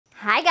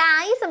Hi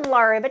guys, I'm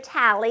Laura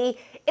Vitale.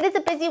 It is a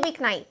busy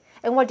weeknight.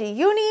 And what do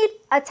you need?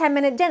 A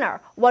 10-minute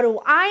dinner. What do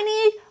I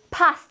need?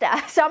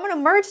 Pasta. So I'm going to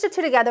merge the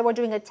two together. We're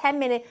doing a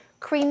 10-minute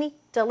creamy,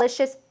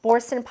 delicious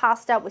boursin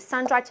pasta with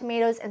sun-dried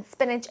tomatoes and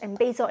spinach and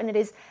basil, and it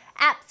is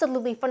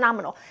absolutely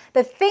phenomenal.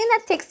 The thing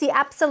that takes the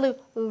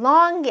absolute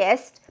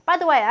longest, by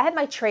the way, I had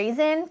my trays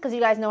in because you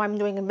guys know I'm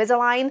doing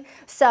Invisalign.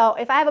 So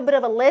if I have a bit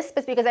of a lisp,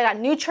 it's because I got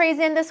new trays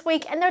in this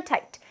week and they're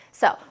tight.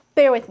 So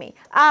bear with me.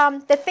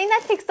 The thing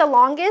that takes the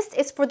longest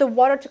is for the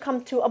water to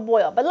come to a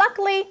boil, but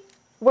luckily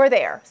we're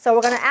there. So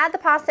we're gonna add the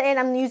pasta in.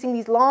 I'm using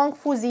these long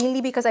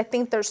fusilli because I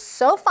think they're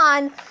so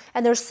fun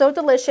and they're so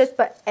delicious,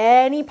 but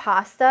any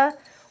pasta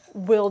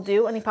will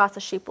do, any pasta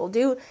shape will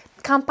do.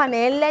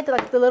 Campanelle,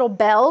 like the little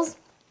bells,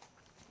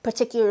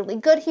 particularly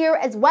good here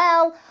as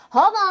well.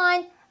 Hold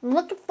on, I'm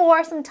looking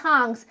for some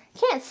tongs.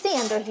 Can't see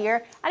under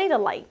here. I need a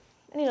light.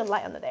 I need a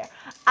light under there.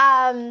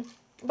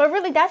 But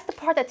really, that's the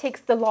part that takes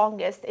the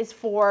longest, is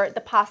for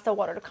the pasta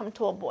water to come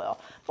to a boil.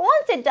 But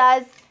once it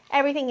does,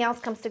 everything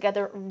else comes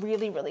together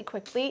really, really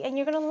quickly, and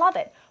you're gonna love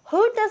it.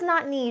 Who does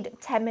not need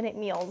 10-minute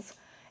meals?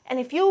 And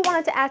if you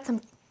wanted to add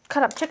some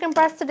cut up chicken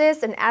breast to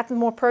this and add some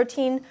more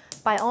protein,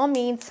 by all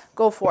means,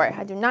 go for it.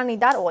 I do not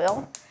need that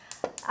oil.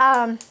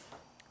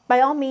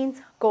 By all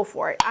means, go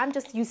for it. I'm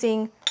just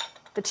using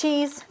the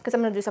cheese because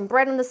I'm gonna do some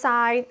bread on the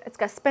side. It's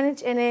got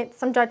spinach in it,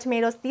 sun-dried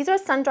tomatoes. These are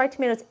sun-dried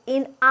tomatoes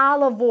in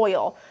olive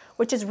oil,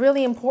 which is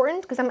really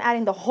important because I'm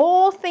adding the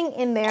whole thing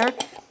in there.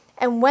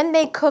 And when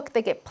they cook,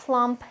 they get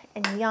plump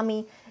and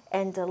yummy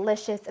and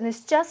delicious, and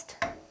it's just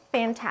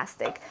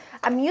fantastic.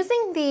 I'm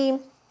using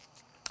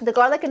the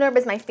garlic and herb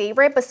is my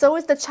favorite, but so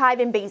is the chive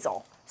and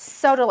basil.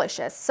 So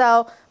delicious.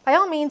 So by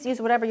all means, use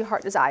whatever your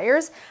heart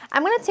desires.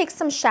 I'm gonna take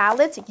some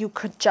shallots. You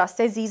could just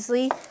as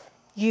easily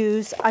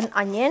use an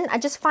onion. I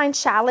just find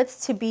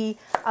shallots to be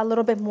a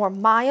little bit more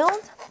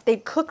mild. They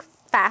cook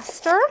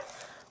faster,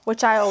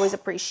 which I always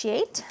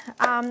appreciate.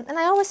 And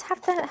I always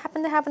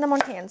happen to have them on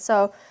hand,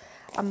 so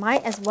I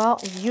might as well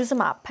use them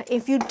up.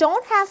 If you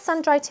don't have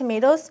sun-dried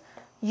tomatoes,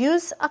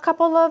 use a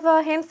couple of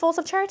handfuls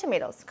of cherry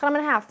tomatoes. Cut them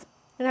in half.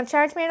 You don't have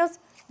cherry tomatoes?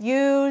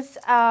 Use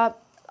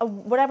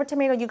whatever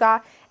tomato you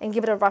got and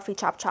give it a roughy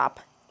chop.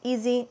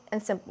 Easy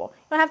and simple.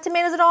 You don't have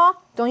tomatoes at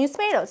all? Don't use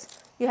tomatoes.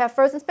 You have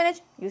frozen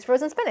spinach? Use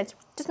frozen spinach.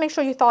 Just make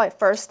sure you thaw it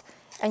first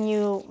and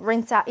you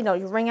rinse out,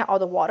 you wring out all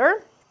the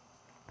water.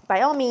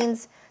 By all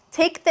means,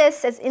 take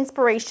this as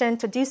inspiration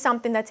to do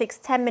something that takes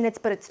 10 minutes,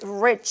 but it's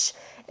rich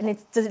and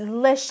it's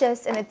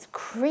delicious and it's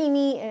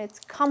creamy and it's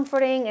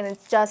comforting and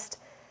it's just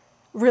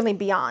really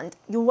beyond.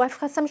 You want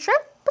some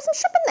shrimp? Put some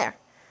shrimp in there.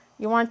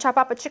 You want to chop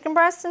up a chicken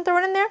breast and throw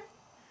it in there?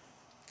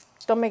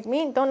 Don't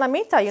let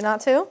me tell you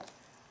not to.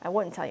 I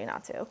wouldn't tell you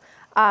not to.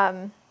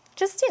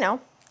 Just,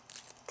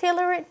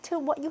 tailor it to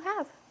what you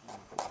have.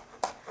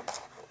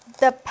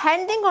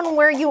 Depending on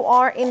where you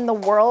are in the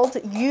world,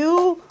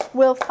 you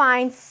will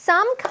find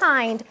some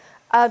kind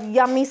of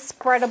yummy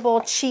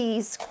spreadable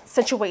cheese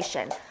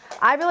situation.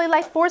 I really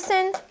like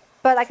boursin,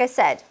 but like I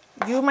said,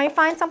 you might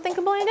find something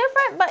completely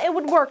different, but it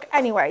would work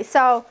anyway.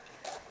 So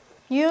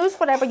use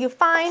whatever you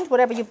find,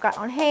 whatever you've got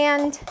on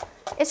hand.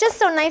 It's just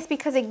so nice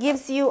because it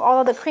gives you all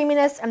of the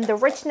creaminess and the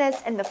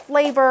richness and the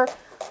flavor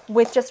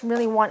with just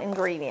really one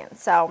ingredient.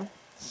 So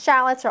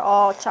shallots are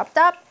all chopped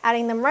up,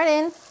 adding them right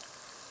in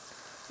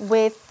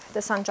with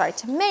the sun-dried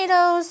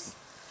tomatoes.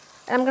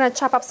 And I'm gonna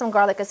chop up some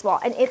garlic as well.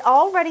 And it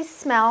already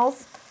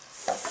smells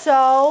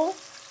so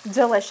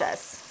delicious,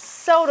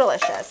 so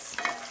delicious.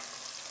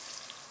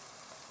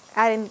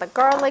 Adding the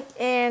garlic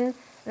in,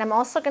 and I'm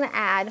also gonna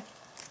add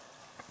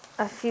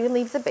a few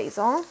leaves of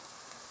basil.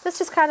 This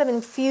just kind of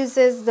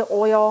infuses the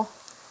oil,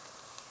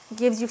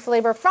 gives you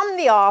flavor from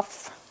the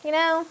off,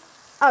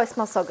 Oh, it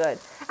smells so good.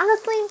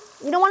 Honestly,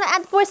 you don't wanna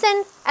add the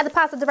boursin, add the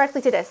pasta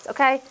directly to this,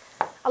 okay?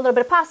 A little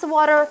bit of pasta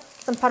water,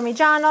 some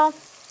Parmigiano.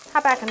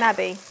 How bad can that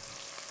be?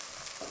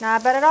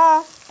 Not bad at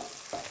all.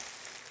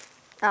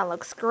 That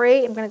looks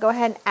great. I'm gonna go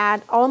ahead and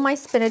add all my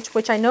spinach,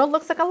 which I know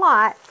looks like a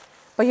lot,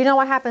 but you know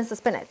what happens to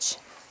spinach?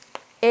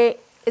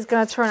 It is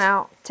gonna turn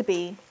out to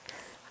be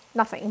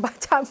nothing by the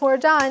time we're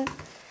done.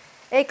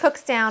 It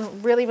cooks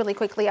down really, really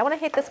quickly. I wanna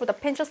hit this with a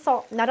pinch of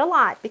salt, not a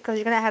lot, because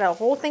you're gonna add a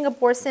whole thing of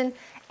boursin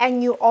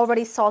and you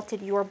already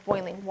salted your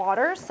boiling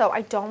water, so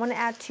I don't wanna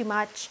add too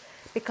much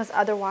because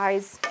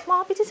otherwise,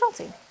 well, it'll be too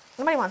salty.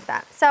 Nobody wants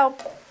that. So,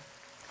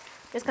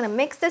 just gonna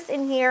mix this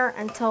in here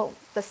until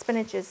the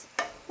spinach is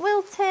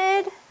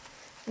wilted,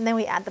 and then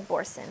we add the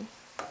boursin.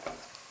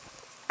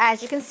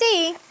 As you can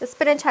see, the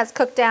spinach has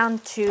cooked down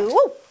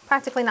to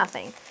practically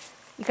nothing.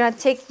 You're gonna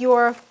take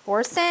your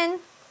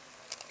boursin,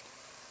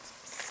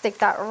 stick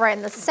that right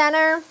in the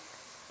center.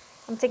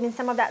 I'm taking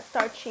some of that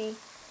starchy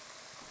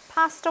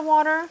pasta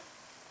water,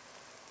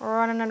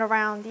 running it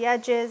around the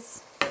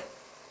edges,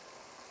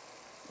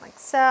 like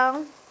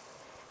so.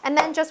 And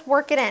then just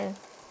work it in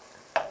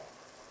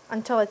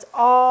until it's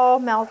all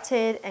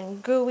melted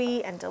and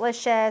gooey and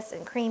delicious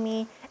and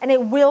creamy, and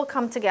it will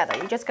come together.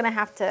 You're just gonna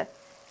have to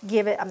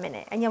give it a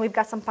minute. And we've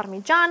got some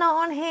Parmigiano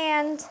on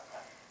hand.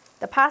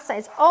 The pasta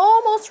is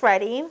almost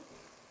ready.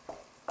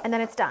 and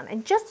then it's done.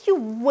 And just you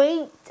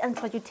wait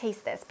until you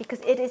taste this because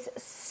it is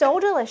so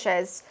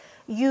delicious.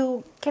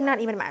 You cannot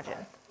even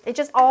imagine. It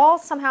just all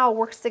somehow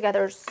works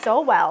together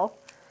so well.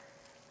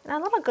 And I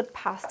love a good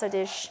pasta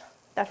dish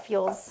that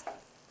feels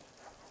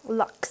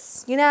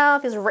luxe, you know,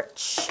 feels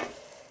rich,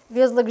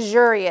 feels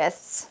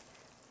luxurious,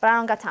 but I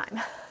don't got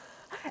time.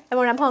 And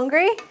when I'm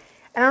hungry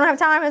and I don't have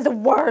time, it's the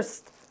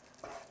worst.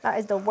 That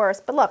is the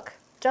worst. But look,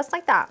 just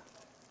like that,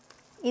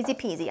 easy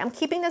peasy. I'm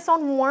keeping this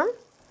on warm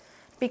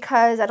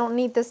because I don't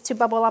need this to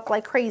bubble up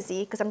like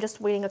crazy because I'm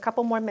just waiting a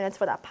couple more minutes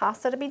for that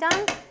pasta to be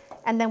done.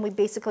 And then we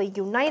basically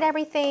unite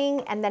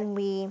everything and then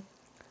we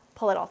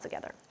pull it all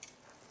together.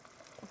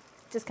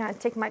 Just kind of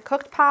take my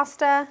cooked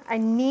pasta. I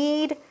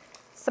need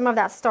some of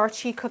that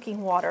starchy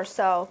cooking water.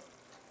 So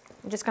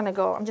I'm just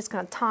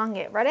gonna tong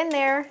it right in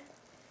there.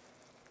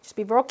 Just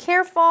be real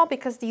careful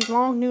because these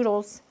long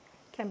noodles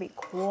can be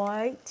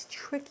quite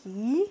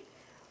tricky.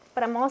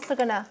 But I'm also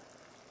gonna,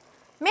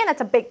 man, that's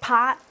a big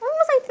pot. What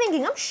was I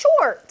thinking? I'm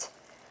short.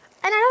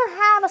 And I don't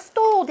have a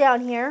stool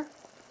down here.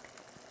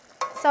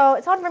 So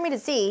it's hard for me to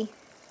see.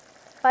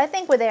 But I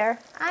think we're there.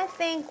 I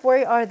think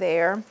we are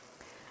there.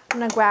 I'm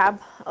gonna grab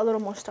a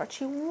little more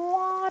starchy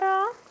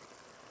water.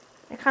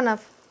 It kind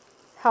of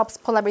helps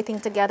pull everything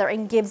together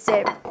and gives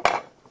it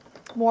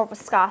more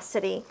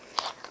viscosity.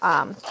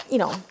 You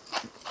know,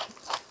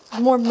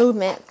 more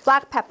movement.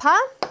 Black pepper.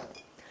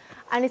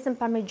 I need some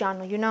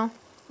Parmigiano, you know,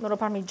 little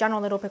Parmigiano,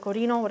 little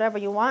pecorino, whatever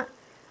you want.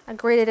 I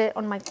grated it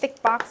on my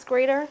thick box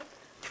grater,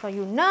 so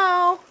you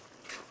know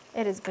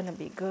it is gonna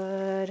be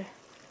good.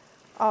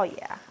 Oh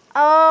yeah,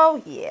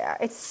 oh yeah,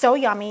 it's so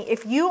yummy.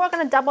 If you are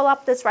gonna double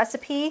up this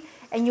recipe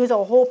and use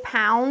a whole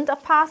pound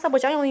of pasta,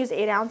 which I only use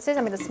 8 ounces,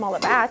 I mean the smaller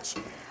batch,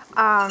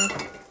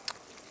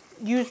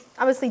 use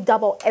obviously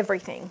double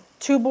everything.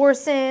 2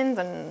 boursin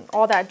and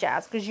all that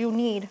jazz, because you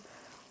need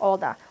all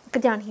that. Look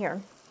at down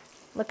here.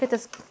 Look at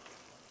this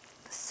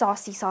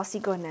saucy, saucy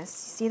goodness.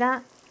 You see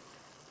that?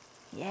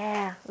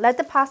 Yeah. Let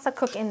the pasta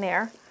cook in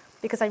there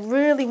because I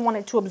really want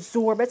it to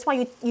absorb. That's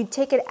why you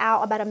take it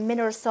out about a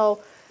minute or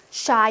so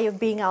shy of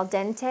being al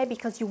dente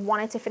because you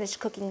want it to finish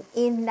cooking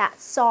in that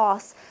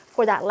sauce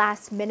for that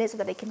last minute so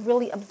that it can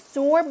really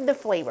absorb the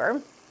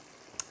flavor.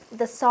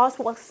 The sauce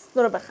will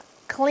sort of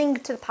cling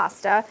to the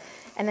pasta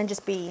and then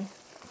just be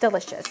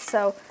delicious.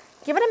 So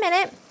give it a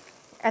minute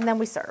and then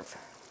we serve.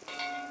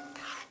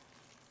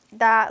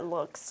 That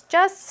looks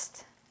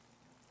just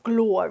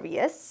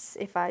glorious,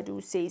 if I do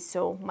say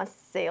so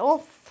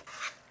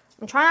myself.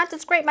 I'm trying not to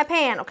scrape my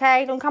pan,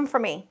 okay? Don't come for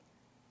me.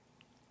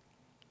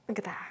 Look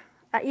at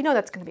that. You know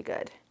that's gonna be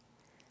good.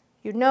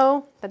 You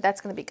know that that's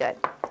gonna be good.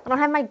 I don't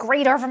have my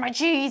grater for my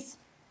cheese.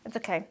 It's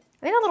okay.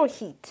 I need a little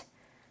heat.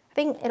 I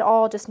think it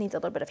all just needs a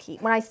little bit of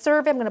heat. When I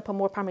serve it, I'm gonna put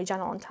more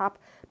Parmigiano on top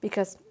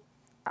because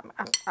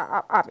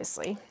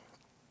obviously,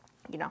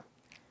 you know,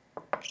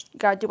 you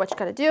gotta do what you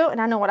gotta do, and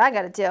I know what I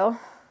gotta do.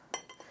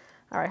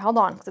 All right, hold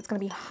on, because it's gonna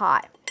be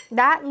hot.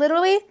 That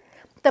literally,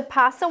 the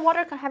pasta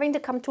water having to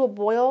come to a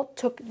boil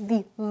took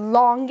the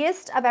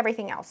longest of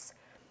everything else.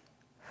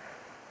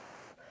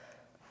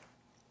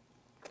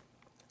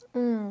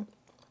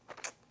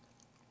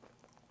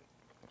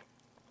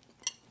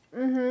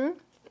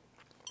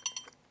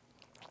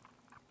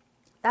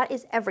 That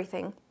is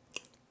everything.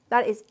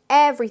 That is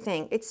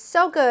everything. It's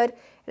so good,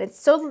 and it's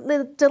so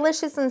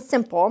delicious and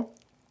simple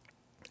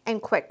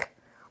and quick.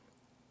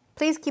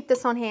 Please keep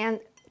this on hand.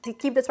 To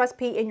keep this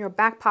recipe in your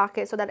back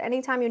pocket so that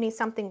anytime you need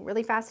something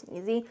really fast and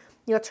easy,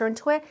 you'll turn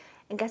to it.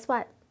 And guess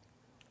what?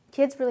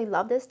 Kids really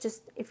love this.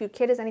 Just if your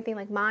kid is anything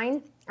like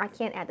mine, I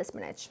can't add the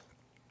spinach.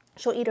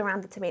 She'll eat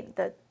around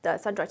the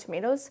sun-dried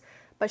tomatoes,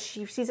 but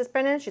she sees the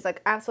spinach, she's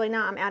like, absolutely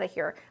not, I'm out of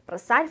here. But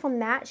aside from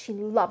that, she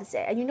loves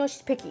it. And you know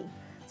she's picky.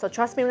 So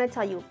trust me when I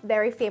tell you,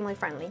 very family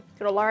friendly.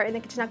 Go to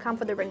laurainthekitchen.com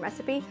for the written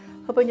recipe.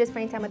 Hope you enjoy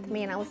spending time with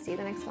me, and I will see you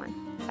in the next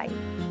one.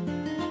 Bye.